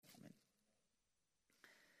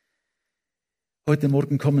Heute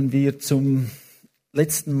Morgen kommen wir zum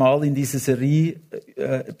letzten Mal in dieser Serie,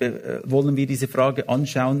 wollen wir diese Frage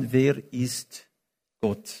anschauen, wer ist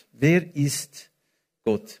Gott? Wer ist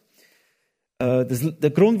Gott? Der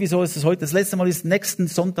Grund, wieso es heute das letzte Mal ist, nächsten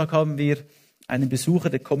Sonntag haben wir einen Besucher,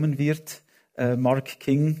 der kommen wird, Mark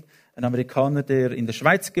King, ein Amerikaner, der in der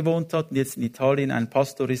Schweiz gewohnt hat und jetzt in Italien ein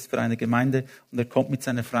Pastor ist für eine Gemeinde, und er kommt mit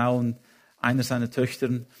seiner Frau und einer seiner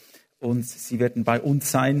Töchtern und sie werden bei uns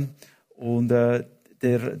sein. Und der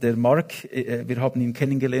Mark, wir haben ihn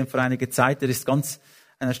kennengelernt vor einiger Zeit, er ist ganz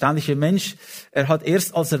ein erstaunlicher Mensch. Er hat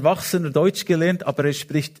erst als Erwachsener Deutsch gelernt, aber er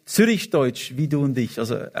spricht Zürichdeutsch wie du und ich,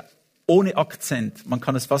 also ohne Akzent. Man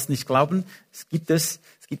kann es fast nicht glauben. Es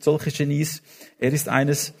gibt solche Genies. Er ist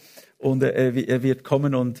eines, und er wird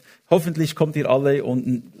kommen und hoffentlich kommt ihr alle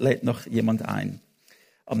und lädt noch jemand ein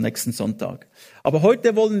am nächsten Sonntag. Aber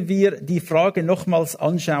heute wollen wir die Frage nochmals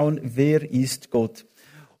anschauen, wer ist Gott?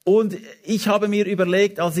 Und ich habe mir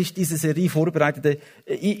überlegt, als ich diese Serie vorbereitete,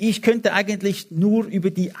 ich könnte eigentlich nur über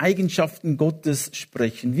die Eigenschaften Gottes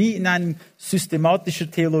sprechen, wie in einer systematischen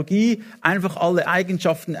Theologie, einfach alle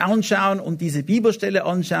Eigenschaften anschauen und diese Bibelstelle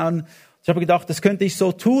anschauen. Ich habe gedacht, das könnte ich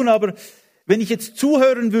so tun, aber wenn ich jetzt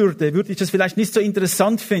zuhören würde, würde ich das vielleicht nicht so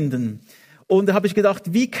interessant finden. Und da habe ich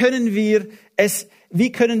gedacht, wie können wir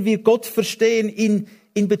Gott verstehen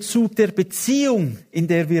in Bezug der Beziehung, in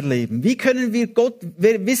der wir leben? Wie können wir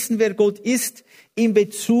wissen, wer Gott ist, in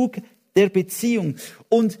Bezug der Beziehung?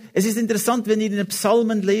 Und es ist interessant, wenn wir in den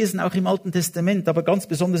Psalmen lesen, auch im Alten Testament, aber ganz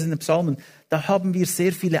besonders in den Psalmen, da haben wir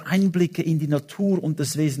sehr viele Einblicke in die Natur und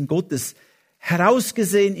das Wesen Gottes,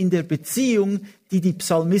 herausgesehen in der Beziehung, die die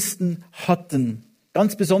Psalmisten hatten.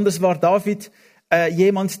 Ganz besonders war David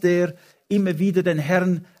jemand, der immer wieder den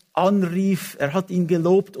Herrn anrief. Er hat ihn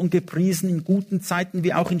gelobt und gepriesen in guten Zeiten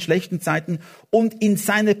wie auch in schlechten Zeiten. Und in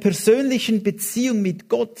seiner persönlichen Beziehung mit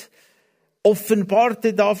Gott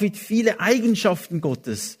offenbarte David viele Eigenschaften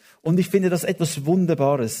Gottes. Und ich finde das etwas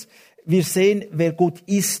Wunderbares. Wir sehen, wer Gott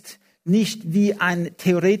ist, nicht wie eine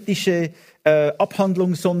theoretische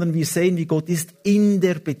Abhandlung, sondern wir sehen, wie Gott ist in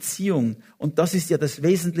der Beziehung. Und das ist ja das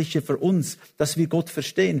Wesentliche für uns, dass wir Gott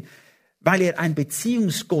verstehen. Weil er ein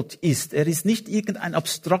Beziehungsgott ist. Er ist nicht irgendein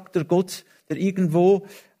abstrakter Gott, der irgendwo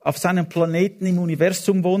auf seinem Planeten im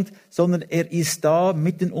Universum wohnt, sondern er ist da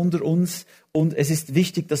mitten unter uns. Und es ist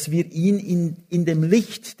wichtig, dass wir ihn in dem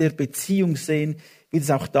Licht der Beziehung sehen, wie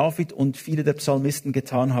es auch David und viele der Psalmisten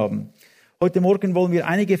getan haben. Heute Morgen wollen wir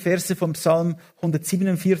einige Verse vom Psalm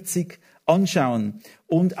 147 anschauen.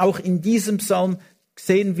 Und auch in diesem Psalm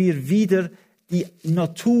sehen wir wieder die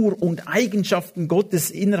Natur und Eigenschaften Gottes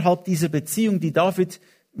innerhalb dieser Beziehung, die David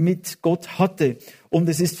mit Gott hatte. Und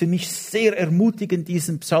es ist für mich sehr ermutigend,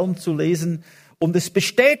 diesen Psalm zu lesen. Und es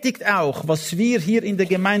bestätigt auch, was wir hier in der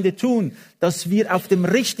Gemeinde tun, dass wir auf dem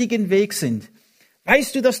richtigen Weg sind.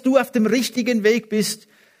 Weißt du, dass du auf dem richtigen Weg bist?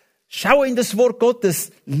 Schau in das Wort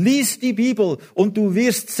Gottes, lies die Bibel und du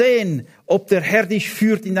wirst sehen, ob der Herr dich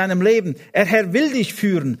führt in deinem Leben. Der Herr will dich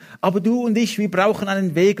führen, aber du und ich, wir brauchen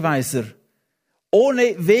einen Wegweiser.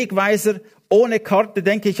 Ohne Wegweiser, ohne Karte,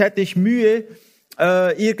 denke ich, hätte ich Mühe,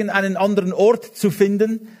 irgendeinen anderen Ort zu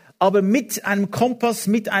finden. Aber mit einem Kompass,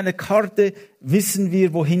 mit einer Karte wissen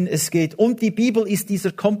wir, wohin es geht. Und die Bibel ist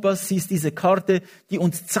dieser Kompass, sie ist diese Karte, die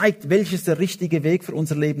uns zeigt, welches der richtige Weg für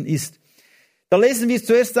unser Leben ist. Da lesen wir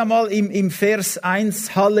zuerst einmal im Vers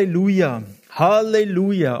 1, Halleluja.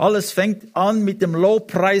 Halleluja. Alles fängt an mit dem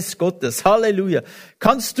Lobpreis Gottes. Halleluja.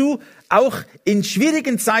 Kannst du auch in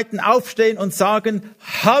schwierigen Zeiten aufstehen und sagen,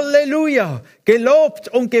 Halleluja, gelobt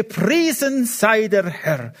und gepriesen sei der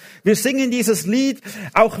Herr. Wir singen dieses Lied,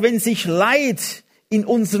 auch wenn sich Leid in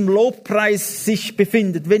unserem Lobpreis sich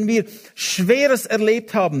befindet, wenn wir Schweres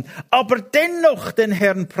erlebt haben, aber dennoch den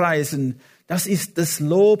Herrn preisen. Das ist das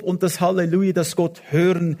Lob und das Halleluja, das Gott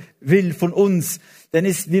hören will von uns. Denn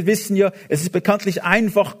wir wissen ja, es ist bekanntlich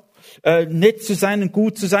einfach, nett zu sein und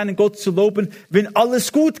gut zu sein und Gott zu loben, wenn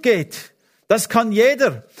alles gut geht. Das kann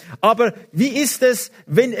jeder. Aber wie ist es,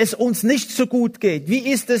 wenn es uns nicht so gut geht?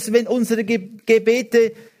 Wie ist es, wenn unsere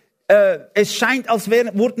Gebete, es scheint, als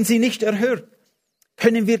wurden sie nicht erhört?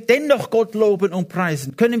 Können wir dennoch Gott loben und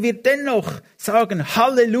preisen? Können wir dennoch sagen,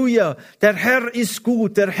 Halleluja, der Herr ist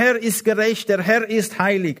gut, der Herr ist gerecht, der Herr ist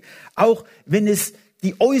heilig. Auch wenn es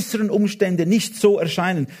die äußeren Umstände nicht so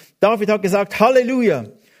erscheinen. David hat gesagt, Halleluja,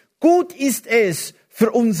 gut ist es, für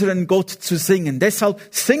unseren Gott zu singen. Deshalb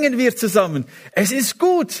singen wir zusammen. Es ist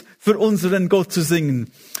gut, für unseren Gott zu singen.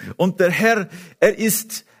 Und der Herr, er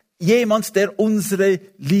ist jemand, der unsere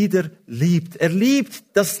Lieder liebt. Er liebt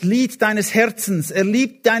das Lied deines Herzens. Er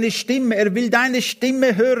liebt deine Stimme. Er will deine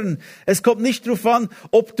Stimme hören. Es kommt nicht darauf an,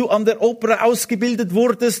 ob du an der Oper ausgebildet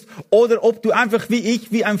wurdest oder ob du einfach wie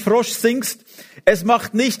ich, wie ein Frosch singst. Es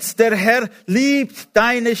macht nichts. Der Herr liebt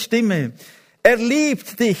deine Stimme. Er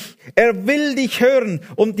liebt dich. Er will dich hören.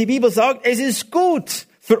 Und die Bibel sagt, es ist gut,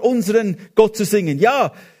 für unseren Gott zu singen.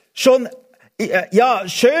 Ja, schön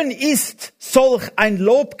ist solch ein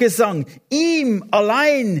Lobgesang. Ihm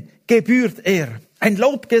allein gebührt er. Ein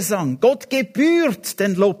Lobgesang. Gott gebührt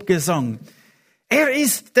den Lobgesang. Er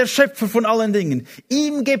ist der Schöpfer von allen Dingen.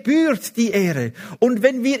 Ihm gebührt die Ehre. Und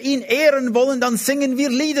wenn wir ihn ehren wollen, dann singen wir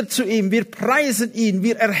Lieder zu ihm. Wir preisen ihn.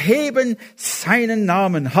 Wir erheben seinen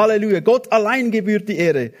Namen. Halleluja. Gott allein gebührt die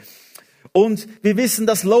Ehre. Und wir wissen,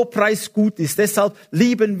 dass Lobpreis gut ist. Deshalb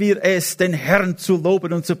lieben wir es, den Herrn zu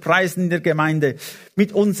loben und zu preisen in der Gemeinde.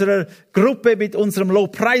 Mit unserer Gruppe, mit unserem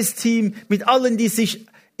Lobpreisteam, mit allen, die sich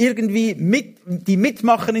irgendwie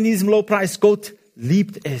mitmachen in diesem Lobpreis. Gott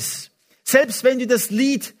liebt es. Selbst wenn du das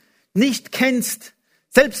Lied nicht kennst,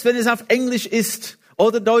 selbst wenn es auf Englisch ist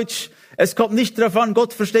oder Deutsch, es kommt nicht darauf an,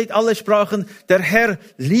 Gott versteht alle Sprachen. Der Herr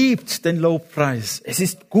liebt den Lobpreis. Es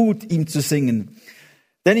ist gut, ihm zu singen.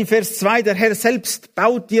 Denn in Vers 2, der Herr selbst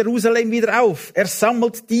baut Jerusalem wieder auf. Er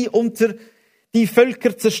sammelt die unter die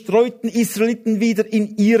Völker zerstreuten Israeliten wieder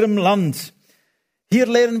in ihrem Land. Hier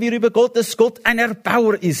lernen wir über Gott, dass Gott ein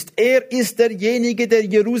Erbauer ist. Er ist derjenige, der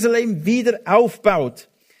Jerusalem wieder aufbaut.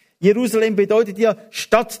 Jerusalem bedeutet ja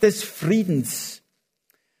Stadt des Friedens.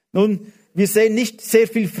 Nun, wir sehen nicht sehr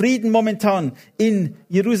viel Frieden momentan in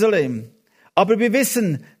Jerusalem. Aber wir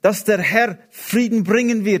wissen, dass der Herr Frieden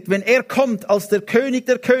bringen wird. Wenn er kommt als der König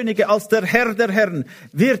der Könige, als der Herr der Herren,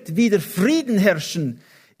 wird wieder Frieden herrschen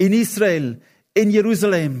in Israel, in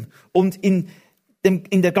Jerusalem und in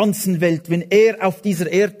der ganzen Welt, wenn er auf diese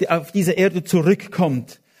Erde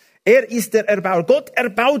zurückkommt. Er ist der Erbauer. Gott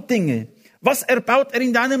erbaut Dinge. Was erbaut er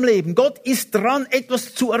in deinem Leben? Gott ist dran,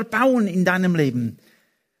 etwas zu erbauen in deinem Leben.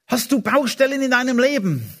 Hast du Baustellen in deinem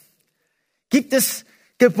Leben? Gibt es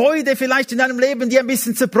Gebäude vielleicht in deinem Leben, die ein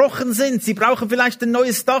bisschen zerbrochen sind? Sie brauchen vielleicht ein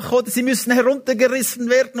neues Dach oder sie müssen heruntergerissen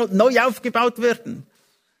werden und neu aufgebaut werden.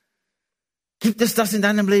 Gibt es das in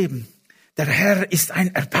deinem Leben? Der Herr ist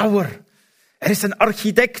ein Erbauer. Er ist ein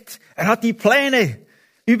Architekt. Er hat die Pläne.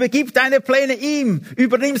 Übergib deine Pläne ihm.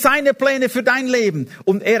 Übernimm seine Pläne für dein Leben.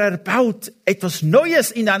 Und er erbaut etwas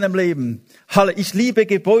Neues in deinem Leben. Halle, ich liebe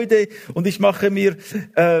Gebäude und ich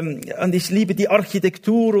liebe die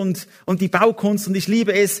Architektur und die Baukunst und ich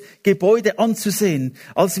liebe es, Gebäude anzusehen.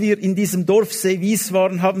 Als wir in diesem Dorf Seewies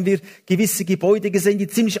waren, haben wir gewisse Gebäude gesehen, die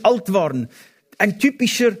ziemlich alt waren. Ein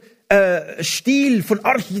typischer Stil von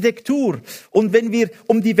Architektur. Und wenn wir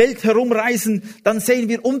um die Welt herumreisen, dann sehen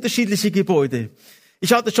wir unterschiedliche Gebäude.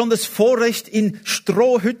 Ich hatte schon das Vorrecht, in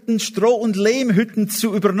Stroh- und Lehmhütten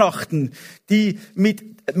zu übernachten, die mit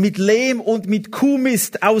Lehm und mit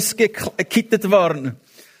Kuhmist ausgekittet waren.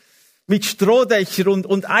 Mit Strohdächer und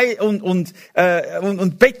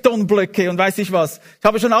Betonblöcke und weiß ich was. Ich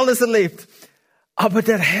habe schon alles erlebt. Aber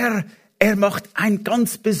der Herr, er macht ein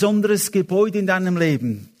ganz besonderes Gebäude in deinem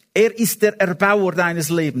Leben. Er ist der Erbauer deines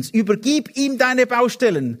Lebens. Übergib ihm deine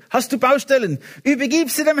Baustellen. Hast du Baustellen? Übergib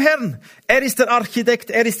sie dem Herrn. Er ist der Architekt,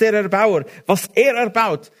 er ist der Erbauer. Was er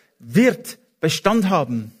erbaut, wird Bestand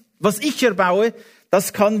haben. Was ich erbaue,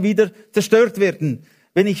 das kann wieder zerstört werden.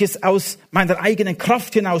 Wenn ich es aus meiner eigenen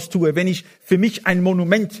Kraft hinaus tue, wenn ich für mich ein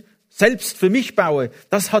Monument selbst für mich baue,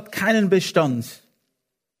 das hat keinen Bestand.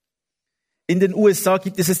 In den USA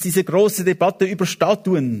gibt es jetzt diese große Debatte über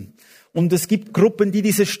Statuen. Und es gibt Gruppen, die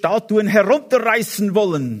diese Statuen herunterreißen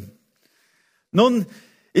wollen. Nun,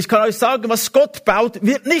 ich kann euch sagen, was Gott baut,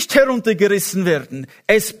 wird nicht heruntergerissen werden.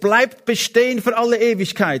 Es bleibt bestehen für alle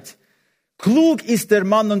Ewigkeit. Klug ist der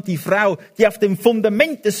Mann und die Frau, die auf dem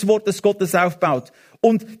Fundament des Wortes Gottes aufbaut.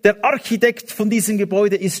 Und der Architekt von diesem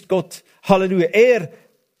Gebäude ist Gott. Halleluja. Er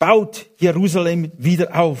baut Jerusalem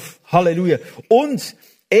wieder auf. Halleluja. Und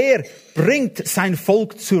er bringt sein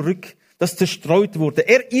Volk zurück, das zerstreut wurde.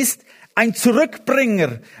 Er ist ein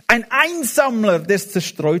Zurückbringer, ein Einsammler des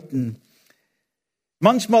Zerstreuten.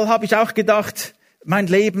 Manchmal habe ich auch gedacht, mein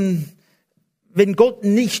Leben, wenn Gott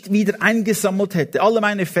nicht wieder eingesammelt hätte, alle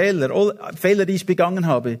meine Fehler, die ich begangen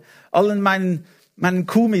habe, allen meinen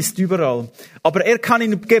Kuhmist überall. Aber er kann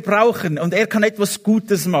ihn gebrauchen und er kann etwas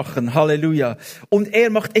Gutes machen. Halleluja. Und er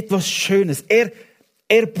macht etwas Schönes.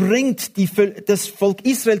 Er bringt das Volk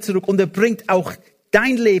Israel zurück und er bringt auch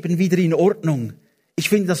dein Leben wieder in Ordnung. Ich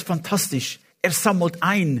finde das fantastisch. Er sammelt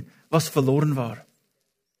ein, was verloren war.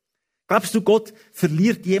 Glaubst du, Gott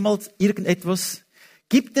verliert jemals irgendetwas?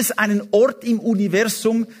 Gibt es einen Ort im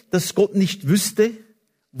Universum, dass Gott nicht wüsste,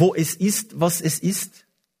 wo es ist, was es ist?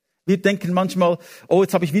 Wir denken manchmal, oh,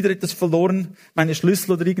 jetzt habe ich wieder etwas verloren, meine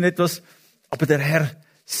Schlüssel oder irgendetwas. Aber der Herr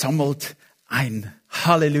sammelt ein.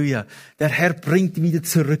 Halleluja. Der Herr bringt wieder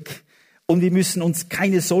zurück. Und wir müssen uns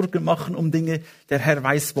keine Sorgen machen um Dinge. Der Herr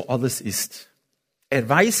weiß, wo alles ist. Er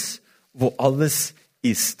weiß, wo alles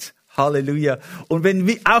ist. Halleluja. Und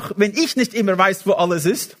wenn ich nicht immer weiß, wo alles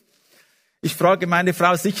ist, ich frage meine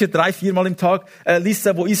Frau sicher 3-4 Mal im Tag,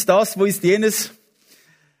 Lisa, wo ist das, wo ist jenes?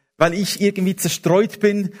 Weil ich irgendwie zerstreut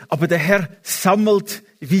bin, aber der Herr sammelt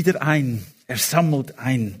wieder ein. Er sammelt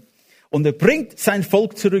ein. Und er bringt sein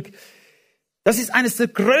Volk zurück. Das ist eines der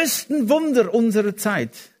größten Wunder unserer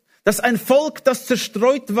Zeit. Dass ein Volk, das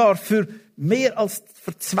zerstreut war für mehr als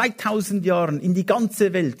 2000 Jahren in die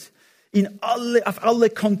ganze Welt, auf alle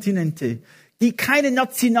Kontinente, die keine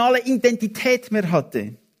nationale Identität mehr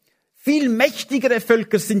hatte. Viel mächtigere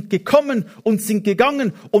Völker sind gekommen und sind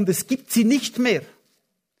gegangen und es gibt sie nicht mehr.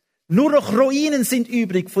 Nur noch Ruinen sind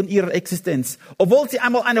übrig von ihrer Existenz. Obwohl sie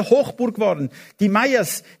einmal eine Hochburg waren. Die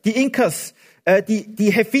Mayas, die Inkas,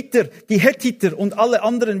 die Hethiter, die Hethiter und alle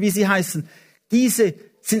anderen, wie sie heißen. Diese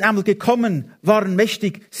sind einmal gekommen, waren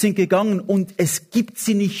mächtig, sind gegangen und es gibt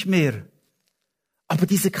sie nicht mehr. Aber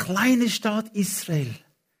diese kleine Staat Israel,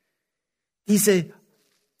 diese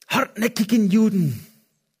hartnäckigen Juden,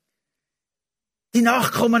 die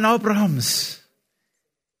Nachkommen Abrahams,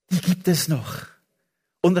 die gibt es noch.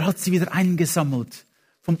 Und er hat sie wieder eingesammelt.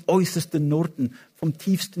 Vom äußersten Norden, vom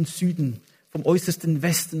tiefsten Süden, vom äußersten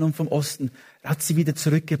Westen und vom Osten. Er hat sie wieder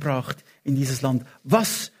zurückgebracht in dieses Land.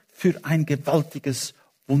 Was für ein gewaltiges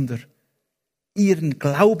Wunder. Ihren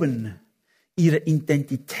Glauben, ihre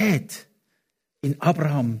Identität in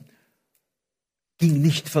Abraham ging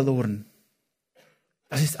nicht verloren.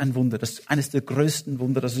 Das ist ein Wunder. Das ist eines der größten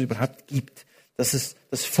Wunder, das es überhaupt gibt. Dass es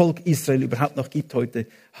das Volk Israel überhaupt noch gibt heute.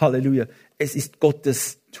 Halleluja. Es ist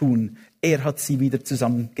Gottes Tun. Er hat sie wieder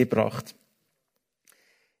zusammengebracht.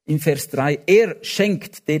 In Vers 3. Er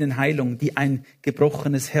schenkt denen Heilung, die ein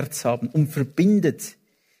gebrochenes Herz haben und verbindet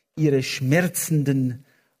ihre schmerzenden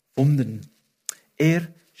Wunden. Er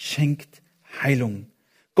schenkt Heilung.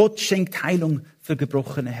 Gott schenkt Heilung für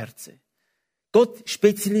gebrochene Herzen. Gott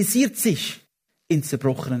spezialisiert sich in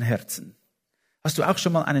zerbrochenen Herzen. Hast du auch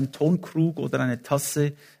schon mal einen Tonkrug oder eine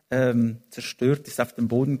Tasse zerstört, ist auf den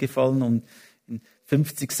Boden gefallen und in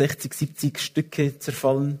 50, 60, 70 Stücke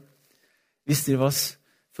zerfallen? Wisst ihr was?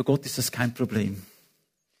 Für Gott ist das kein Problem.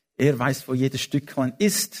 Er weiß, wo jedes Stücklein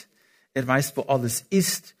ist. Er weiß, wo alles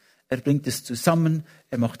ist. Er bringt es zusammen.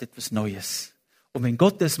 Er macht etwas Neues. Und wenn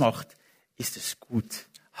Gott es macht, ist es gut.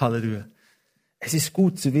 Halleluja. Es ist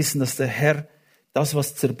gut zu wissen, dass der Herr das,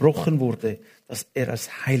 was zerbrochen wurde, dass er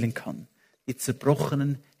es heilen kann. Die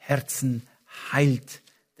zerbrochenen Herzen heilt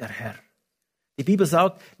der Herr. Die Bibel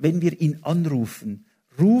sagt, wenn wir ihn anrufen,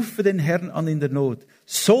 rufe den Herrn an in der Not,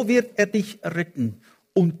 so wird er dich retten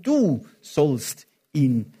und du sollst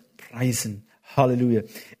ihn preisen. Halleluja.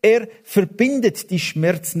 Er verbindet die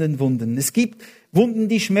schmerzenden Wunden. Es gibt Wunden,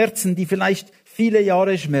 die schmerzen, die vielleicht viele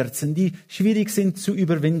Jahre schmerzen, die schwierig sind zu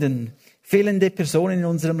überwinden. Fehlende Personen in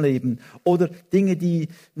unserem Leben oder Dinge, die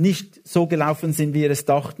nicht so gelaufen sind, wie wir es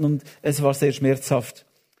dachten und es war sehr schmerzhaft.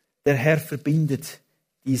 Der Herr verbindet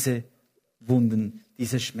diese Wunden,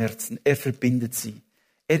 diese Schmerzen. Er verbindet sie.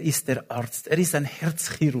 Er ist der Arzt. Er ist ein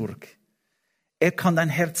Herzchirurg. Er kann dein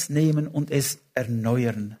Herz nehmen und es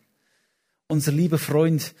erneuern. Unser lieber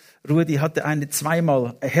Freund Rudi hatte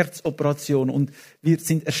zweimal eine Herzoperation und wir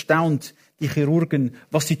sind erstaunt, die Chirurgen,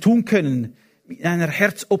 was sie tun können in einer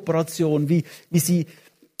Herzoperation, wie sie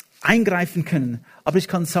eingreifen können. Aber ich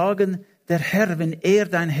kann sagen, der Herr, wenn er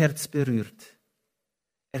dein Herz berührt,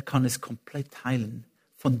 er kann es komplett heilen.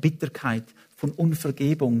 Von Bitterkeit, von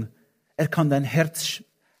Unvergebung. Er kann dein Herz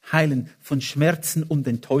heilen von Schmerzen und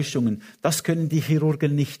Enttäuschungen. Das können die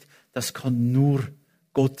Chirurgen nicht. Das kann nur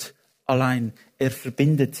Gott allein. Er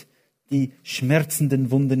verbindet die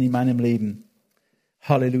schmerzenden Wunden in meinem Leben.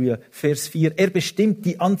 Halleluja. Vers 4. Er bestimmt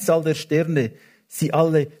die Anzahl der Sterne. Sie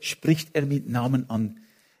alle spricht er mit Namen an.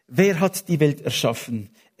 Wer hat die Welt erschaffen?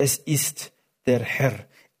 Es ist der Herr.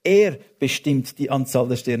 Er bestimmt die Anzahl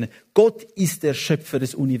der Sterne. Gott ist der Schöpfer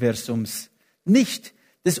des Universums.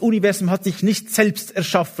 Das Universum hat sich nicht selbst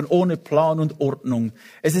erschaffen, ohne Plan und Ordnung.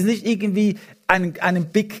 Es ist nicht irgendwie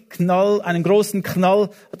einen Big Knall, einen großen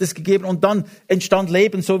Knall hat es gegeben und dann entstand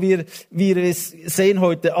Leben, so wie wir es sehen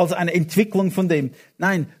heute, als eine Entwicklung von dem.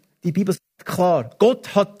 Nein, die Bibel sagt klar,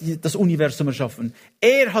 Gott hat das Universum erschaffen.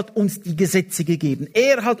 Er hat uns die Gesetze gegeben.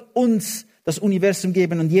 Er hat uns das Universum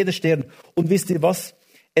gegeben und jeder Stern. Und wisst ihr was?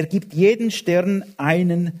 Er gibt jeden Stern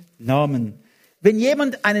einen Namen. wenn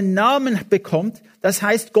jemand einen Namen bekommt, das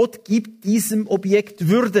heißt, Gott gibt diesem Objekt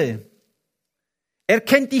Würde. Er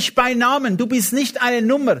kennt dich bei Namen. Du bist nicht eine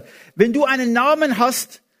Nummer. Wenn du einen Namen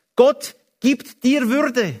hast, Gott gibt dir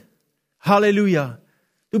Würde. Halleluja.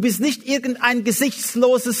 Du bist nicht irgendein einen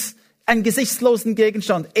gesichtslosen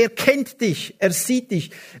Gegenstand. Er kennt dich. Er sieht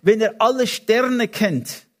dich. Wenn er alle Sterne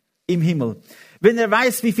kennt im Himmel, wenn er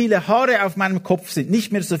weiß, wie viele Haare auf meinem Kopf sind,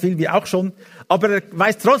 nicht mehr so viel wie auch schon, aber er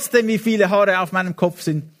weiß trotzdem, wie viele Haare auf meinem Kopf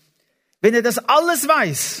sind. Wenn er das alles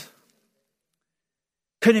weiß,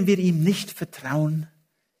 können wir ihm nicht vertrauen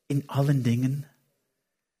in allen Dingen?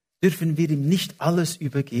 Dürfen wir ihm nicht alles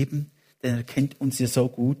übergeben? Denn er kennt uns ja so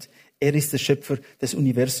gut. Er ist der Schöpfer des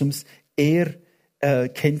Universums. Er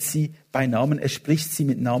kennt sie bei Namen. Er spricht sie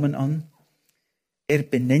mit Namen an. Er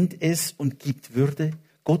benennt es und gibt Würde.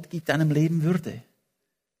 Gott gibt deinem Leben Würde.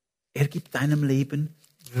 Er gibt deinem Leben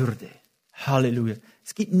Würde. Halleluja.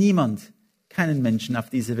 Es gibt keinen Menschen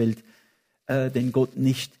auf dieser Welt, den Gott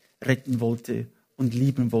nicht retten wollte und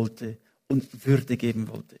lieben wollte und Würde geben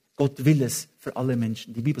wollte. Gott will es für alle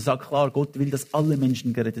Menschen. Die Bibel sagt klar, Gott will, dass alle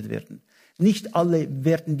Menschen gerettet werden. Nicht alle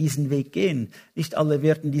werden diesen Weg gehen. Nicht alle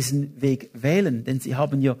werden diesen Weg wählen, denn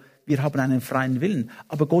wir haben einen freien Willen.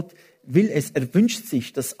 Aber Gott will es, er wünscht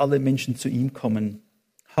sich, dass alle Menschen zu ihm kommen.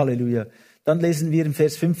 Halleluja. Dann lesen wir im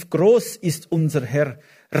Vers 5, groß ist unser Herr,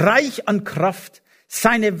 reich an Kraft,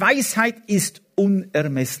 seine Weisheit ist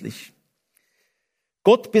unermesslich.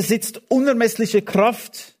 Gott besitzt unermessliche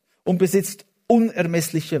Kraft und besitzt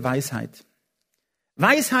unermessliche Weisheit.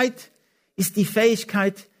 Weisheit ist die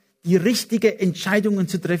Fähigkeit, die richtigen Entscheidungen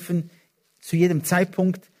zu treffen zu jedem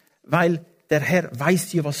Zeitpunkt, weil der Herr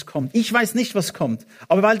weiß ja, was kommt. Ich weiß nicht, was kommt,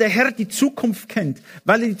 aber weil der Herr die Zukunft kennt,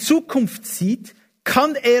 weil er die Zukunft sieht,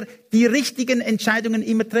 kann er die richtigen Entscheidungen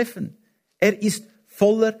immer treffen. Er ist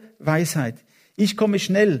voller Weisheit. Ich komme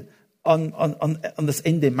schnell an das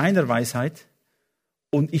Ende meiner Weisheit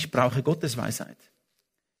und ich brauche Gottes Weisheit.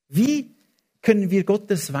 Wie können wir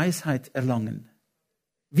Gottes Weisheit erlangen?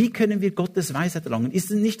 Wie können wir Gottes Weisheit erlangen?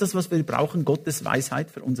 Ist es nicht das, was wir brauchen, Gottes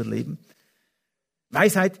Weisheit für unser Leben?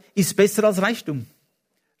 Weisheit ist besser als Reichtum.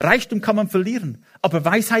 Reichtum kann man verlieren, aber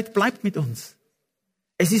Weisheit bleibt mit uns.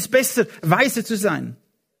 Es ist besser, weise zu sein,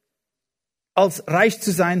 als reich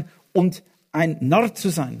zu sein und ein Narr zu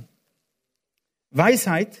sein.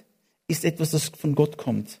 Weisheit ist etwas, das von Gott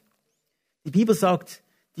kommt. Die Bibel sagt,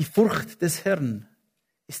 die Furcht des Herrn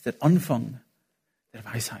ist der Anfang der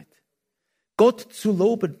Weisheit. Gott zu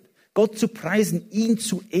loben, Gott zu preisen, ihn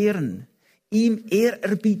zu ehren, ihm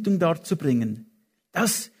Ehrerbietung darzubringen,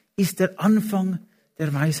 das ist der Anfang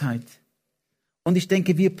der Weisheit. Und ich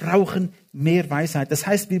denke, wir brauchen mehr Weisheit. Das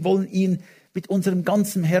heißt, wir wollen ihn mit unserem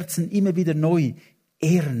ganzen Herzen immer wieder neu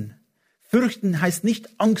ehren. Fürchten heißt nicht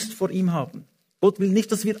Angst vor ihm haben. Gott will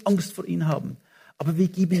nicht, dass wir Angst vor ihm haben. Aber wir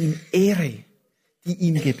geben ihm Ehre, die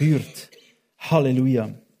ihm gebührt.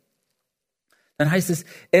 Halleluja. Dann heißt es,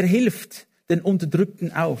 er hilft den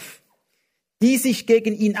Unterdrückten auf. Die sich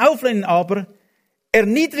gegen ihn auflehnen aber,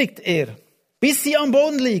 erniedrigt er, bis sie am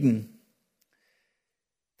Boden liegen.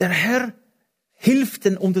 Der Herr hilft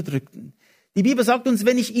den Unterdrückten. Die Bibel sagt uns,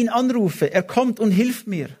 wenn ich ihn anrufe, er kommt und hilft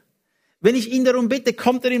mir. Wenn ich ihn darum bitte,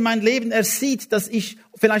 kommt er in mein Leben. Er sieht, dass ich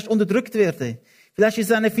vielleicht unterdrückt werde. Vielleicht ist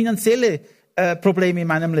es eine finanzielle Problem in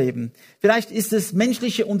meinem Leben. Vielleicht ist es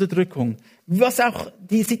menschliche Unterdrückung. Was auch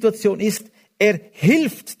die Situation ist, er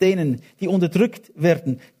hilft denen, die unterdrückt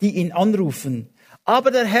werden, die ihn anrufen.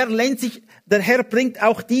 Aber der Herr bringt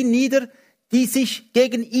auch die nieder, die sich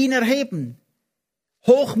gegen ihn erheben.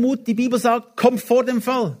 Hochmut, die Bibel sagt, kommt vor dem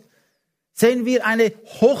Fall. Sehen wir eine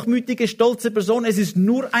hochmütige, stolze Person, es ist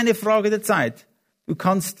nur eine Frage der Zeit.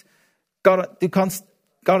 Es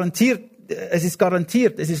ist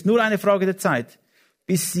garantiert, es ist nur eine Frage der Zeit,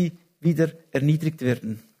 bis sie wieder erniedrigt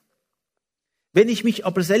werden. Wenn ich mich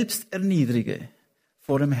aber selbst erniedrige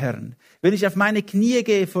vor dem Herrn, wenn ich auf meine Knie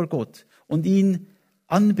gehe vor Gott und ihn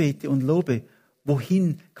anbete und lobe,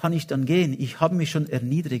 wohin kann ich dann gehen? Ich habe mich schon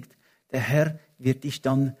erniedrigt. Der Herr wird dich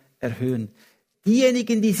dann erhöhen.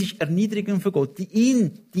 Diejenigen, die sich erniedrigen vor Gott, die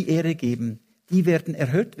ihm die Ehre geben, die werden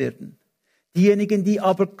erhöht werden. Diejenigen, die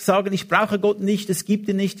aber sagen, ich brauche Gott nicht, es gibt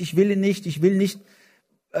ihn nicht, ich will nicht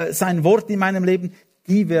sein Wort in meinem Leben,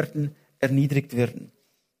 die werden erniedrigt werden.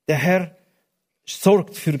 Der Herr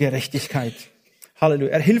sorgt für Gerechtigkeit.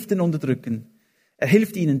 Halleluja. Er hilft den Unterdrückten. Er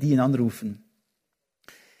hilft ihnen, die ihn anrufen.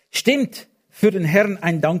 Stimmt für den Herrn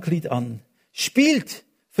ein Danklied an. Spielt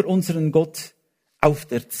für unseren Gott auf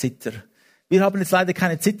der Zither. Wir haben jetzt leider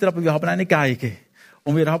keine Zither, aber wir haben eine Geige.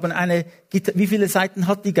 Und wir haben eine Gitarre. Wie viele Saiten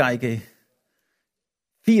hat die Geige?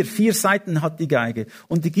 4 Saiten hat die Geige.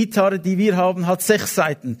 Und die Gitarre, die wir haben, hat 6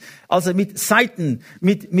 Saiten. Also mit Saiten,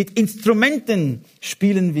 mit Instrumenten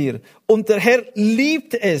spielen wir. Und der Herr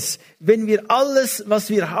liebt es, wenn wir alles, was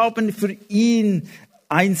wir haben, für ihn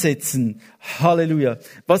einsetzen. Halleluja.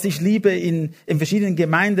 Was ich liebe in verschiedenen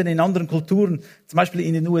Gemeinden, in anderen Kulturen, zum Beispiel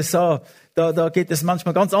in den USA, da geht es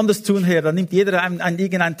manchmal ganz anders zu und her. Da nimmt jeder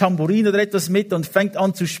irgendein Tambourin oder etwas mit und fängt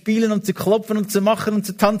an zu spielen und zu klopfen und zu machen und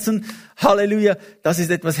zu tanzen. Halleluja. Das ist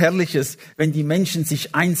etwas Herrliches, wenn die Menschen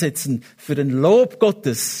sich einsetzen für den Lob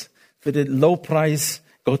Gottes, für den Lobpreis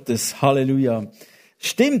Gottes. Halleluja.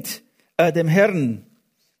 Stimmt dem Herrn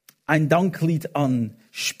ein Danklied an.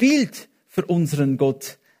 Spielt für unseren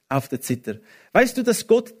Gott auf der Zither. Weißt du, dass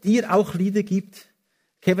Gott dir auch Lieder gibt?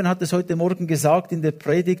 Kevin hat es heute Morgen gesagt in der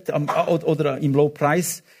Predigt oder im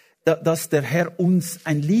Lobpreis, dass der Herr uns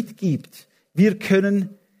ein Lied gibt. Wir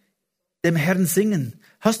können dem Herrn singen.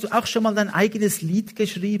 Hast du auch schon mal dein eigenes Lied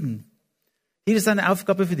geschrieben? Hier ist eine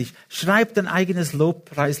Aufgabe für dich. Schreib dein eigenes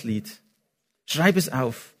Lobpreislied. Schreib es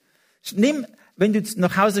auf. Wenn du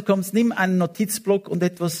nach Hause kommst, nimm einen Notizblock und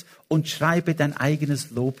etwas und schreibe dein eigenes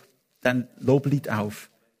dein Loblied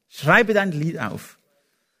auf. Schreibe dein Lied auf.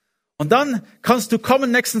 Und dann kannst du kommen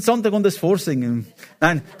nächsten Sonntag und es vorsingen.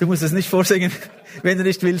 Nein, du musst es nicht vorsingen, wenn du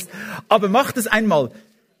nicht willst. Aber mach das einmal.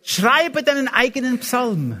 Schreibe deinen eigenen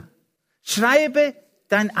Psalm. Schreibe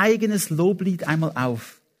dein eigenes Loblied einmal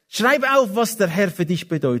auf. Schreibe auf, was der Herr für dich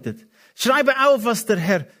bedeutet. Schreibe auf, was der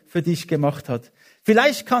Herr für dich gemacht hat.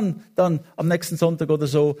 Vielleicht kann dann am nächsten Sonntag oder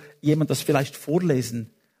so jemand das vielleicht vorlesen.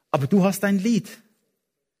 Aber du hast ein Lied.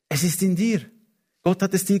 Es ist in dir. Gott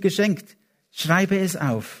hat es dir geschenkt. Schreibe es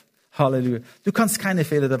auf. Halleluja. Du kannst keine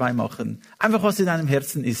Fehler dabei machen. Einfach, was in deinem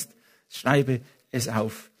Herzen ist. Schreibe es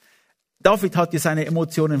auf. David hat dir seine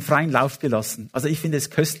Emotionen freien Lauf gelassen. Also ich finde es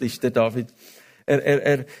köstlich, der David.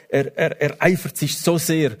 Er eifert sich so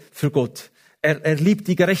sehr für Gott. Er liebt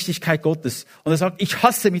die Gerechtigkeit Gottes. Und er sagt, ich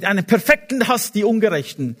hasse mit einem perfekten Hass die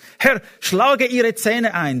Ungerechten. Herr, schlage ihre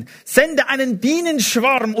Zähne ein. Sende einen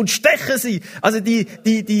Bienenschwarm und steche sie. Also die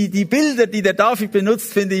Bilder, die der David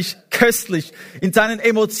benutzt, finde ich köstlich. In seinen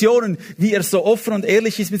Emotionen, wie er so offen und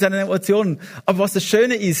ehrlich ist mit seinen Emotionen. Aber was das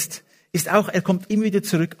Schöne ist auch, er kommt immer wieder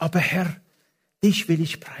zurück. Aber Herr, dich will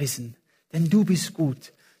ich preisen. Denn du bist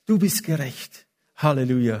gut. Du bist gerecht.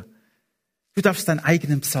 Halleluja. Du darfst deinen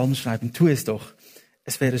eigenen Psalm schreiben. Tu es doch.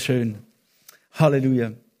 Es wäre schön.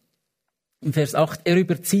 Halleluja. Im Vers 8. Er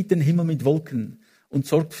überzieht den Himmel mit Wolken und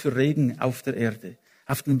sorgt für Regen auf der Erde.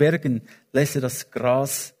 Auf den Bergen lässt er das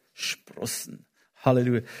Gras sprossen.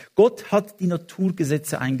 Halleluja. Gott hat die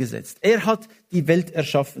Naturgesetze eingesetzt. Er hat die Welt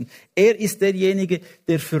erschaffen. Er ist derjenige,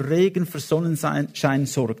 der für Regen, für Sonnenschein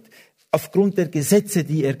sorgt. Aufgrund der Gesetze,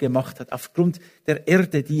 die er gemacht hat, aufgrund der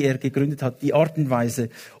Erde, die er gegründet hat, die Art und Weise.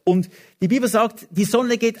 Und die Bibel sagt, die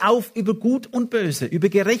Sonne geht auf über Gut und Böse, über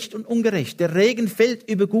Gerecht und Ungerecht. Der Regen fällt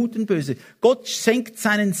über Gut und Böse. Gott schenkt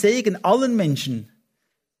seinen Segen allen Menschen.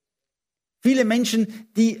 Viele Menschen,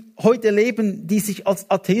 die heute leben, die sich als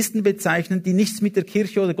Atheisten bezeichnen, die nichts mit der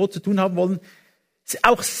Kirche oder Gott zu tun haben wollen,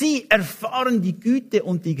 auch sie erfahren die Güte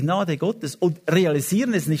und die Gnade Gottes und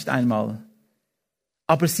realisieren es nicht einmal.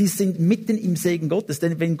 Aber sie sind mitten im Segen Gottes.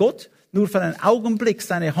 Denn wenn Gott nur für einen Augenblick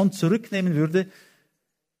seine Hand zurücknehmen würde,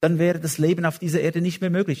 dann wäre das Leben auf dieser Erde nicht mehr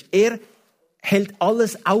möglich. Er hält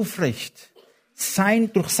alles aufrecht.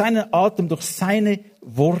 Durch seinen Atem, durch seine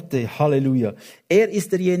Worte. Halleluja. Er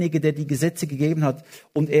ist derjenige, der die Gesetze gegeben hat.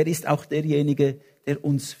 Und er ist auch derjenige, der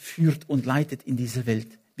uns führt und leitet in dieser Welt.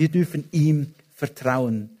 Wir dürfen ihm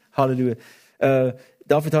vertrauen. Halleluja.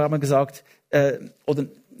 David hat einmal gesagt, oder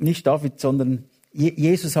nicht David, sondern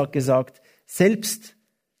Jesus hat gesagt, selbst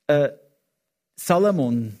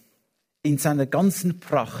Salomon in seiner ganzen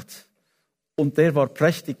Pracht, und der war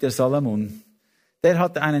prächtig, der Salomon, der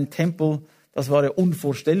hatte einen Tempel, das war ja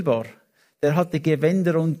unvorstellbar. Der hatte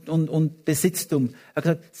Gewänder und Besitztum. Er hat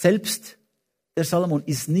gesagt, selbst der Salomon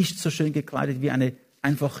ist nicht so schön gekleidet wie eine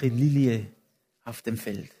einfache Lilie auf dem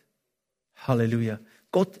Feld. Halleluja.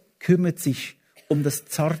 Gott kümmert sich um das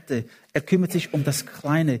Zarte, er kümmert sich um das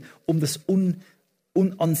Kleine, um das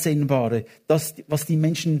Unansehnbare, das, was die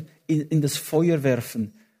Menschen in das Feuer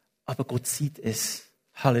werfen. Aber Gott sieht es.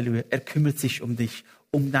 Halleluja. Er kümmert sich um dich,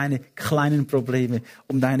 um deine kleinen Probleme,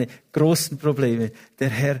 um deine großen Probleme. Der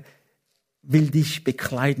Herr will dich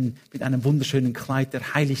bekleiden mit einem wunderschönen Kleid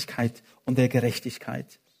der Heiligkeit und der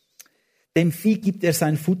Gerechtigkeit. Dem Vieh gibt er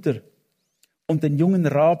sein Futter und den jungen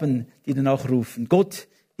Raben, die danach rufen. Gott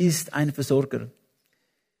ist ein Versorger.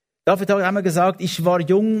 David hat einmal gesagt, ich war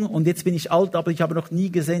jung und jetzt bin ich alt, aber ich habe noch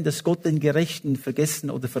nie gesehen, dass Gott den Gerechten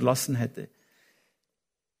vergessen oder verlassen hätte.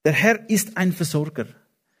 Der Herr ist ein Versorger.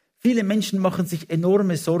 Viele Menschen machen sich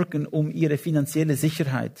enorme Sorgen um ihre finanzielle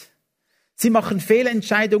Sicherheit. Sie machen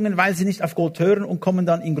Fehlentscheidungen, weil sie nicht auf Gott hören und kommen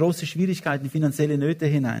dann in große Schwierigkeiten, finanzielle Nöte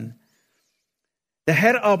hinein. Der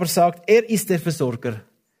Herr aber sagt, er ist der Versorger.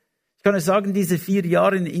 Ich kann euch sagen, diese 4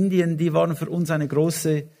 Jahre in Indien, die waren für uns eine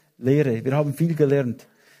große Lehre. Wir haben viel gelernt.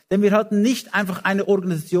 Denn wir hatten nicht einfach eine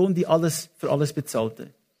Organisation, die für alles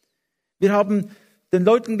bezahlte. Wir haben den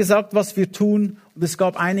Leuten gesagt, was wir tun. Und es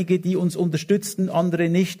gab einige, die uns unterstützten, andere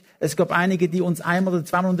nicht. Es gab einige, die uns einmal oder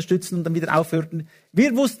zweimal unterstützten und dann wieder aufhörten.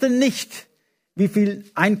 Wir wussten nicht, wie viel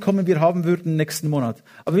Einkommen wir haben würden nächsten Monat.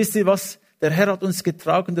 Aber wisst ihr was? Der Herr hat uns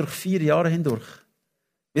getragen durch 4 Jahre hindurch.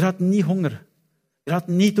 Wir hatten nie Hunger. Wir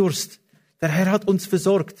hatten nie Durst. Der Herr hat uns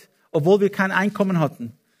versorgt, obwohl wir kein Einkommen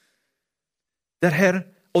hatten. Der Herr,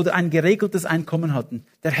 oder ein geregeltes Einkommen hatten.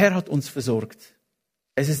 Der Herr hat uns versorgt.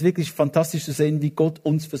 Es ist wirklich fantastisch zu sehen, wie Gott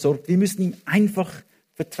uns versorgt. Wir müssen ihm einfach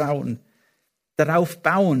vertrauen, darauf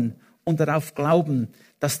bauen und darauf glauben,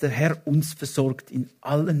 dass der Herr uns versorgt in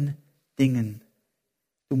allen Dingen.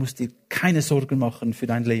 Du musst dir keine Sorgen machen für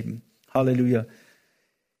dein Leben. Halleluja.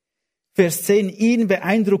 Vers 10. Ihn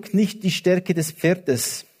beeindruckt nicht die Stärke des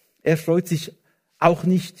Pferdes. Er freut sich auch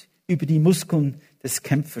nicht über die Muskeln des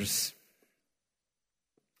Kämpfers.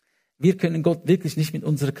 Wir können Gott wirklich nicht mit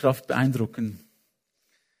unserer Kraft beeindrucken.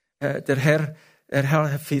 Der Herr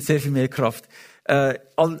hat sehr viel mehr Kraft.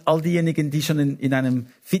 All diejenigen, die schon in einem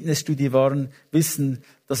Fitnessstudio waren, wissen,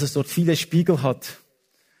 dass es dort viele Spiegel hat.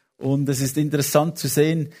 Und es ist interessant zu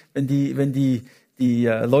sehen, wenn die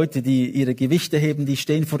Leute, die ihre Gewichte heben, die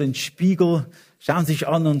stehen vor den Spiegel, schauen sich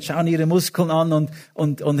an und schauen ihre Muskeln an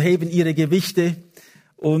und heben ihre Gewichte.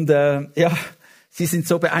 Und sie sind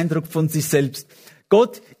so beeindruckt von sich selbst.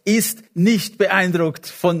 Gott ist nicht beeindruckt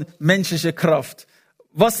von menschlicher Kraft.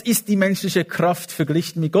 Was ist die menschliche Kraft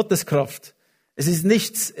verglichen mit Gottes Kraft? Es ist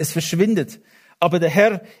nichts, es verschwindet. Aber der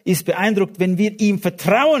Herr ist beeindruckt, wenn wir ihm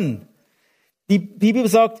vertrauen. Die Bibel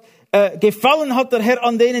sagt, gefallen hat der Herr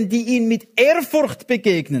an denen, die ihm mit Ehrfurcht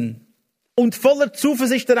begegnen und voller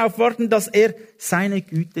Zuversicht darauf warten, dass er seine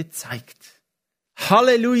Güte zeigt.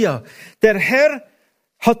 Halleluja! Der Herr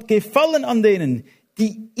hat gefallen an denen,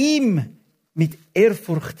 die ihm mit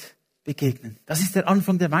Ehrfurcht begegnen. Das ist der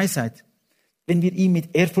Anfang der Weisheit. Wenn wir ihm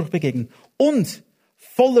mit Ehrfurcht begegnen und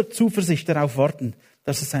voller Zuversicht darauf warten,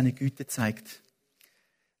 dass er seine Güte zeigt.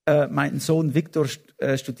 Mein Sohn Victor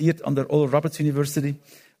studiert an der Oral Roberts University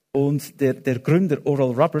und der Gründer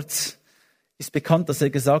Oral Roberts ist bekannt, dass er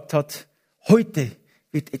gesagt hat, heute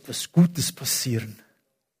wird etwas Gutes passieren.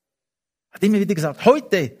 Hat immer wieder gesagt,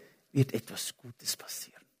 heute wird etwas Gutes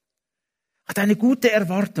passieren. Hat eine gute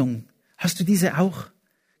Erwartung. Hast du diese auch?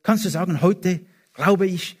 Kannst du sagen, heute glaube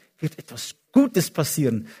ich, wird etwas Gutes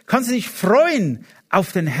passieren? Kannst du dich freuen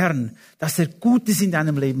auf den Herrn, dass er Gutes in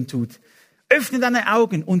deinem Leben tut? Öffne deine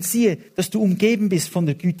Augen und siehe, dass du umgeben bist von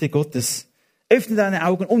der Güte Gottes. Öffne deine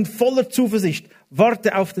Augen und voller Zuversicht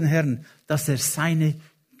warte auf den Herrn, dass er seine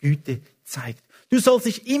Güte zeigt. Du sollst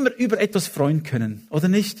dich immer über etwas freuen können, oder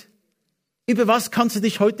nicht? Über was kannst du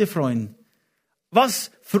dich heute freuen?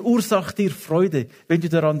 Was verursacht dir Freude, wenn du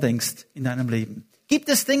daran denkst in deinem Leben? Gibt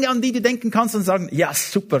es Dinge, an die du denken kannst und sagen, ja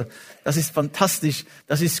super, das ist fantastisch,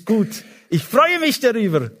 das ist gut. Ich freue mich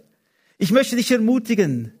darüber. Ich möchte dich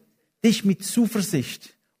ermutigen, dich mit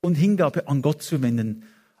Zuversicht und Hingabe an Gott zu wenden,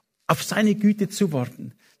 auf seine Güte zu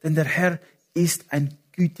warten. Denn der Herr ist ein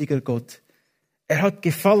gütiger Gott. Er hat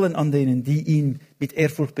Gefallen an denen, die ihm mit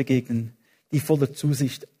Ehrfurcht begegnen, die voller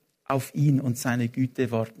Zusicht auf ihn und seine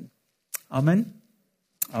Güte warten. Amen.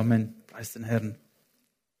 Amen. Preis den Herrn.